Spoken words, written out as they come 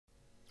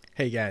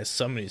Hey guys,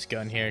 somebody's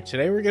gun here.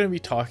 Today we're going to be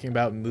talking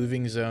about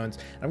moving zones.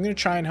 I'm going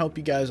to try and help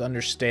you guys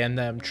understand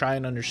them, try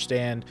and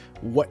understand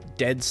what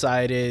dead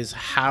side is,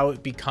 how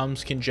it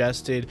becomes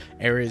congested,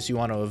 areas you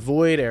want to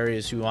avoid,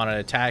 areas you want to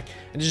attack,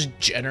 and just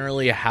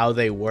generally how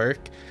they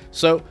work.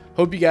 So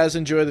hope you guys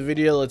enjoy the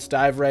video. Let's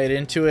dive right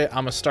into it.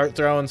 I'm going to start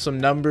throwing some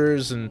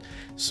numbers and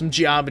some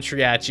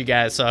geometry at you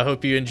guys, so I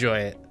hope you enjoy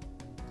it.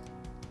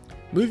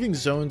 Moving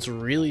zones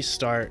really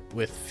start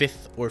with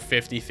 5th or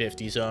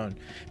 50-50 zone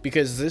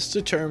because this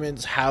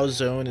determines how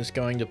zone is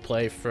going to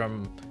play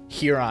from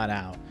here on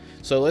out.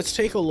 So let's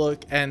take a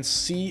look and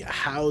see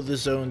how the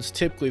zones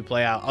typically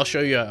play out. I'll show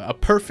you a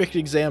perfect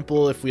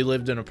example if we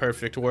lived in a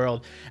perfect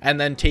world,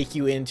 and then take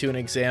you into an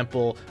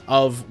example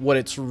of what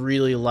it's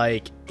really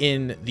like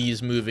in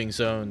these moving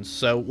zones.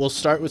 So we'll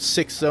start with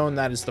 6th zone,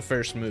 that is the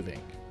first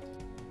moving.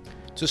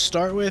 To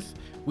start with,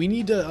 we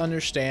need to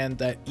understand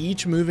that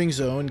each moving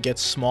zone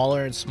gets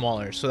smaller and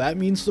smaller. So that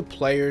means the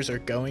players are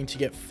going to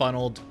get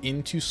funneled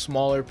into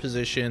smaller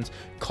positions,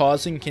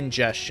 causing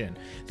congestion.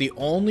 The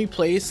only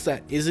place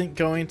that isn't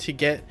going to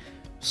get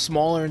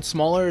smaller and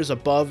smaller is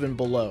above and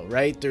below,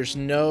 right? There's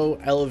no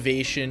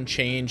elevation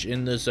change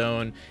in the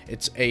zone.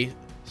 It's a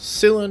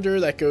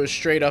cylinder that goes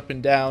straight up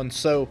and down.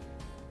 So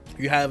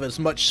you have as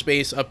much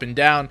space up and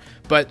down,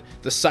 but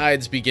the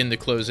sides begin to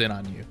close in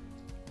on you.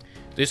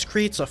 This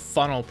creates a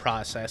funnel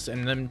process,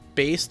 and then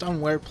based on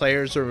where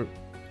players are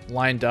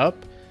lined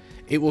up,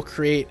 it will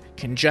create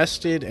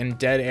congested and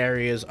dead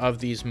areas of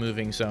these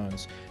moving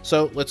zones.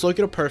 So let's look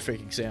at a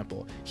perfect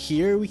example.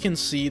 Here we can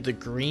see the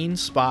green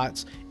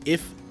spots,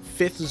 if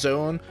 5th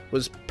zone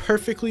was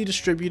perfectly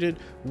distributed,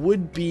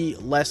 would be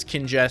less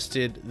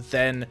congested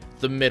than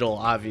the middle,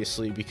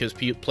 obviously, because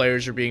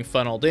players are being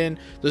funneled in,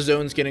 the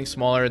zone's getting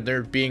smaller, and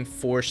they're being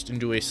forced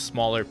into a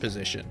smaller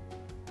position.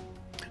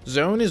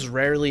 Zone is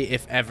rarely,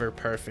 if ever,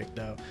 perfect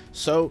though.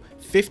 So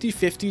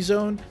 50-50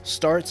 zone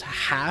starts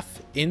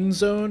half in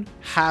zone,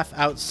 half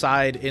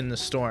outside in the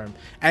storm.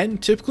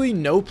 And typically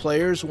no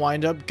players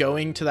wind up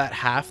going to that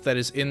half that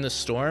is in the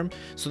storm.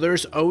 So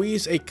there's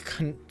always a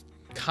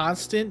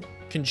constant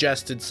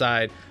congested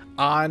side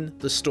on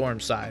the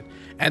storm side.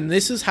 And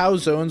this is how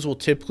zones will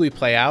typically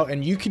play out,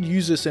 and you can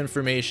use this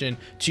information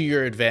to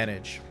your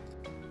advantage.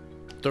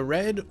 The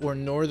red or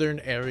northern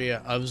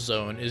area of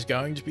zone is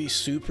going to be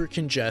super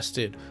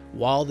congested,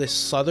 while the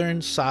southern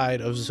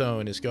side of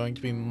zone is going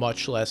to be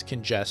much less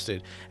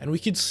congested. And we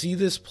could see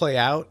this play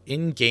out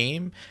in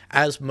game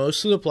as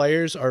most of the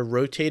players are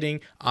rotating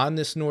on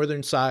this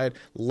northern side,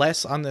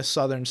 less on this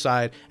southern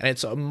side, and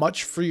it's a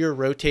much freer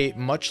rotate,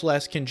 much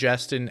less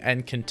congested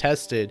and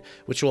contested,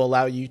 which will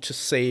allow you to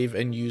save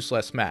and use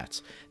less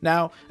mats.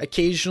 Now,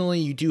 occasionally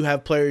you do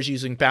have players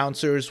using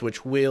bouncers,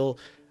 which will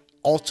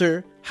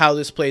alter how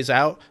this plays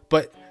out,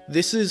 but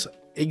this is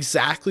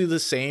exactly the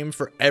same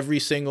for every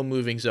single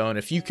moving zone.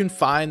 If you can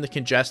find the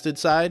congested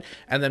side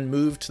and then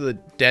move to the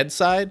dead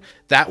side,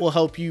 that will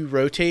help you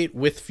rotate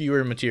with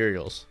fewer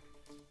materials.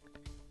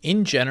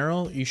 In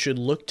general, you should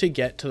look to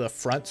get to the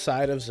front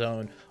side of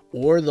zone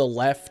or the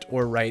left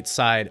or right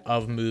side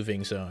of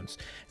moving zones.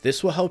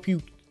 This will help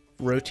you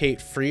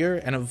rotate freer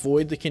and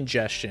avoid the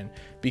congestion,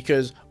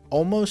 because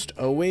almost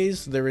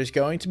always there is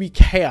going to be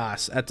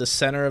chaos at the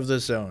center of the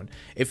zone.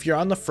 If you're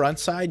on the front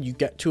side, you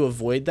get to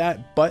avoid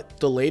that,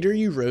 but the later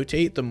you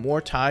rotate, the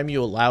more time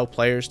you allow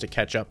players to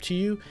catch up to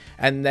you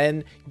and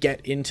then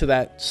get into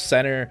that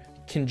center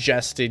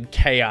congested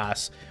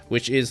chaos,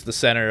 which is the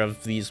center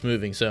of these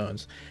moving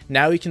zones.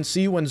 Now you can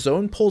see when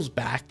zone pulls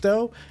back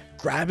though,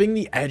 grabbing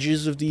the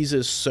edges of these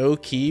is so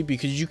key,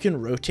 because you can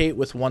rotate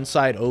with one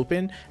side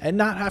open and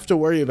not have to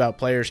worry about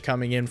players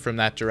coming in from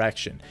that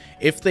direction.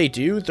 If they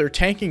do, they're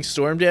tanking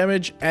storm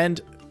damage, and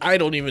I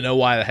don't even know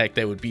why the heck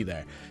they would be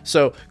there.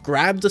 So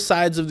grab the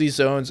sides of these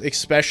zones,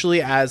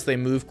 especially as they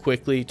move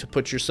quickly, to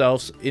put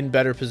yourselves in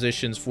better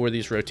positions for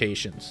these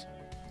rotations.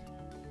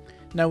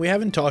 Now, we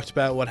haven't talked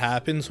about what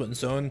happens when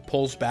zone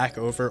pulls back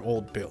over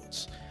old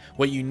builds.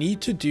 What you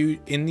need to do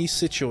in these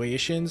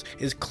situations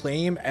is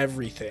claim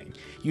everything.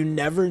 You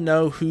never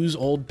know whose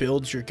old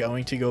builds you're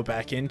going to go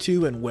back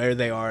into and where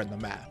they are in the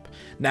map.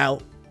 Now,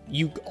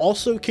 you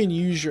also can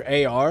use your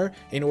AR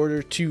in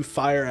order to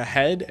fire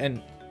ahead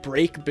and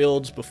break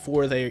builds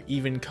before they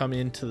even come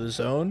into the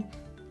zone,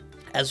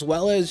 as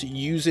well as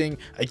using,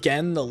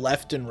 again, the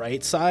left and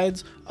right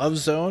sides of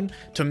zone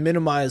to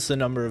minimize the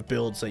number of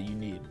builds that you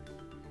need.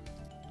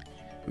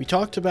 We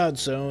talked about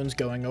zones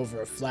going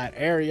over a flat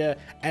area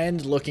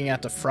and looking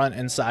at the front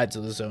and sides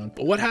of the zone,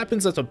 but what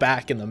happens at the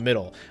back and the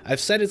middle? I've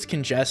said it's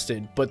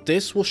congested, but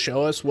this will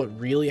show us what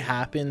really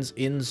happens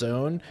in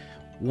zone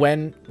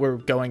when we're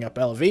going up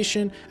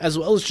elevation, as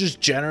well as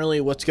just generally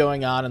what's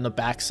going on in the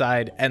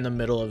backside and the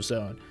middle of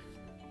zone.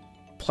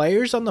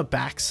 Players on the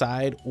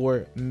backside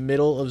or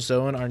middle of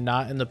zone are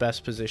not in the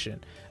best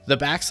position. The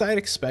backside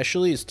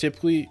especially is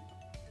typically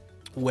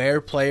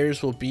where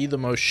players will be the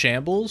most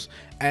shambles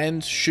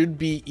and should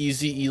be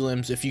easy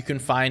elims if you can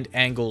find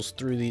angles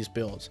through these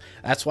builds.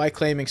 That's why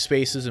claiming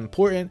space is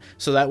important,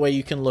 so that way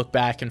you can look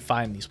back and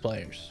find these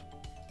players.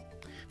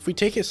 If we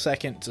take a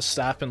second to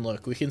stop and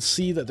look, we can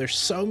see that there's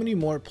so many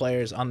more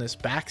players on this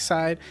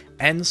backside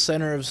and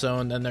center of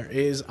zone than there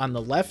is on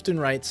the left and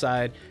right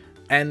side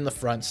and the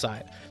front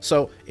side.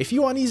 So if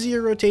you want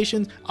easier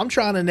rotations, I'm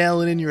trying to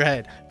nail it in your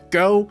head.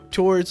 Go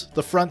towards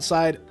the front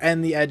side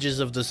and the edges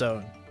of the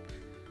zone.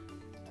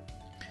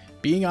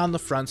 Being on the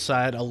front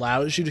side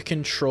allows you to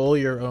control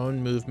your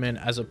own movement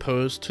as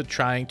opposed to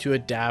trying to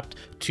adapt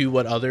to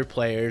what other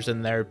players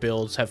and their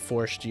builds have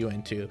forced you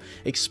into.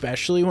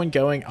 Especially when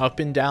going up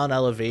and down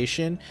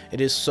elevation,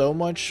 it is so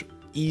much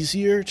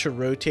easier to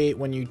rotate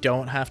when you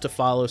don't have to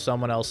follow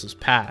someone else's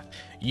path.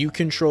 You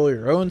control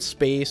your own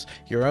space,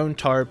 your own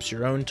tarps,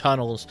 your own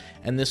tunnels,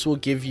 and this will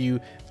give you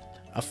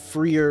a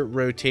freer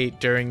rotate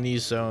during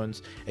these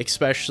zones,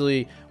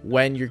 especially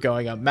when you're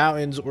going up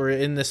mountains, or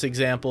in this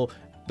example,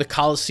 the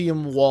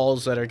Coliseum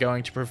walls that are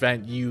going to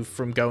prevent you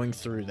from going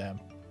through them.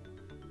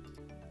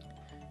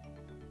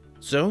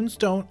 Zones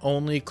don't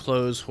only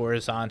close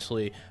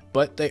horizontally,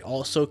 but they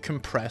also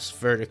compress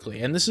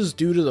vertically, and this is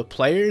due to the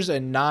players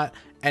and not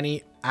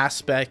any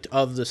aspect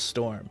of the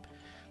storm.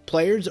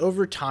 Players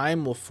over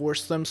time will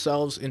force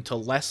themselves into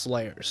less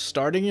layers.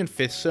 Starting in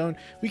 5th zone,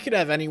 we could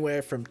have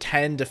anywhere from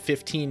 10 to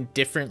 15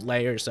 different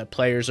layers that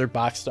players are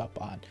boxed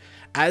up on.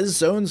 As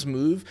zones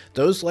move,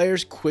 those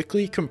layers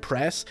quickly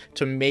compress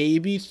to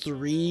maybe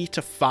 3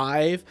 to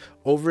 5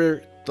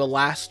 over the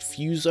last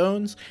few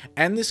zones,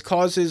 and this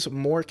causes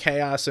more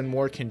chaos and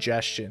more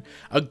congestion.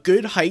 A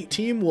good height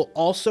team will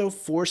also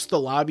force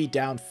the lobby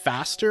down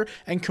faster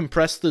and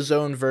compress the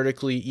zone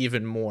vertically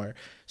even more.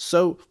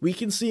 So we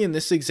can see in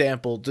this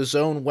example, the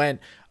zone went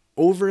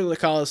over the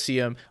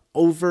Coliseum,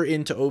 over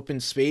into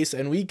open space,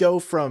 and we go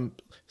from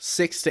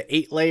 6 to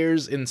 8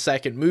 layers in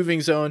second moving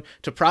zone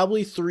to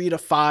probably 3 to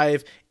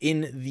 5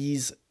 in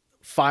these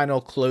final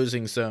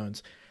closing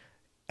zones.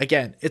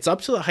 Again, it's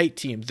up to the height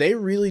team. They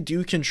really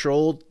do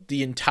control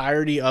the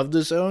entirety of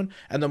the zone,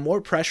 and the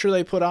more pressure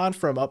they put on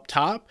from up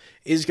top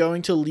is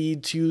going to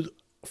lead to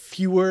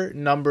fewer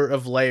number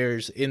of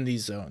layers in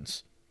these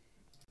zones.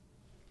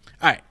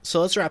 All right, so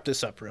let's wrap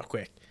this up real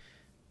quick.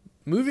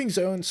 Moving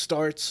zone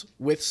starts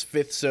with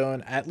 5th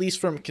zone, at least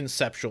from a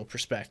conceptual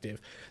perspective.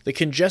 The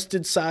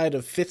congested side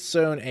of 5th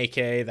zone,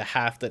 aka the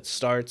half that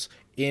starts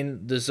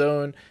in the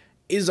zone,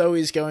 is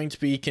always going to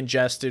be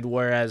congested,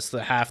 whereas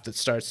the half that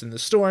starts in the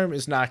storm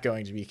is not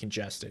going to be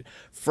congested.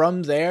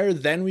 From there,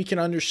 then we can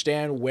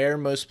understand where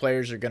most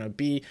players are going to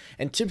be,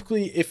 and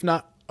typically, if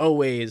not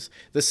always,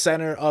 the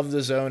center of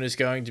the zone is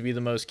going to be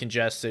the most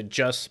congested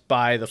just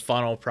by the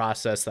funnel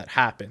process that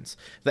happens.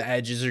 The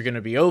edges are going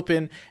to be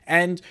open,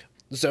 and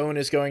zone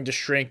is going to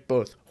shrink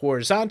both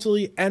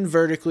horizontally and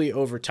vertically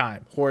over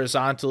time.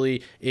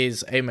 Horizontally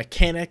is a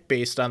mechanic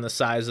based on the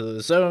size of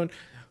the zone.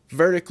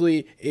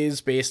 Vertically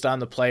is based on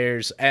the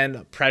players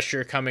and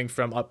pressure coming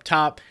from up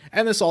top,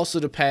 and this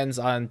also depends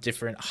on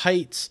different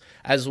heights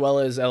as well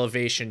as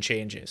elevation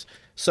changes.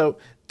 So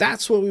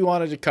that's what we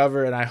wanted to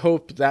cover, and I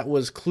hope that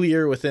was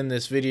clear within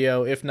this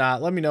video. If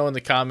not, let me know in the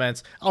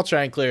comments. I'll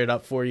try and clear it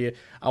up for you.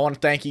 I want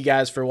to thank you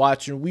guys for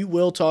watching. We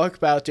will talk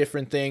about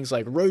different things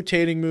like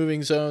rotating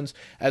moving zones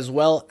as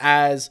well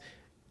as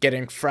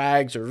getting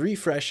frags or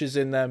refreshes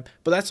in them,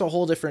 but that's a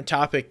whole different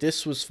topic.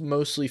 This was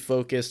mostly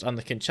focused on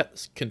the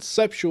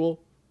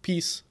conceptual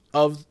piece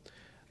of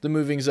the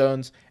moving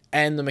zones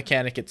and the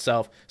mechanic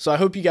itself. So I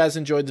hope you guys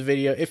enjoyed the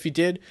video. If you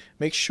did,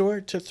 make sure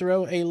to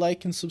throw a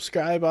like and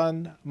subscribe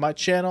on my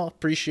channel.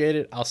 Appreciate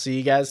it. I'll see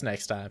you guys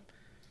next time.